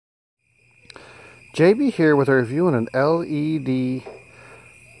JB here with a review on an LED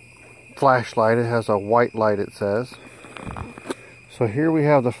flashlight. It has a white light, it says. So here we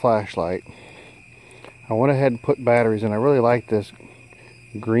have the flashlight. I went ahead and put batteries in. I really like this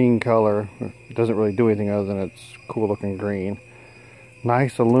green color. It doesn't really do anything other than it's cool looking green.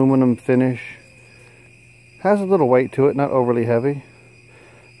 Nice aluminum finish. Has a little weight to it, not overly heavy.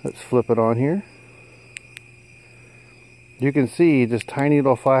 Let's flip it on here. You can see this tiny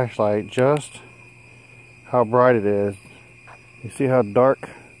little flashlight, just how bright it is. You see how dark?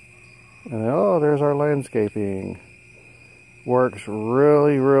 And oh, there's our landscaping. Works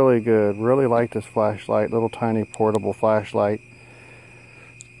really, really good. Really like this flashlight. Little tiny portable flashlight.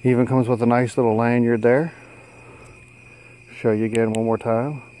 Even comes with a nice little lanyard there. Show you again one more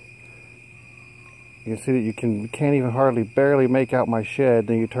time. You can see that you can't even barely make out my shed.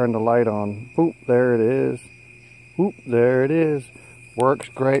 Then you turn the light on. Boop, there it is. Whoop, there it is. Works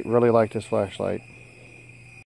great. Really like this flashlight.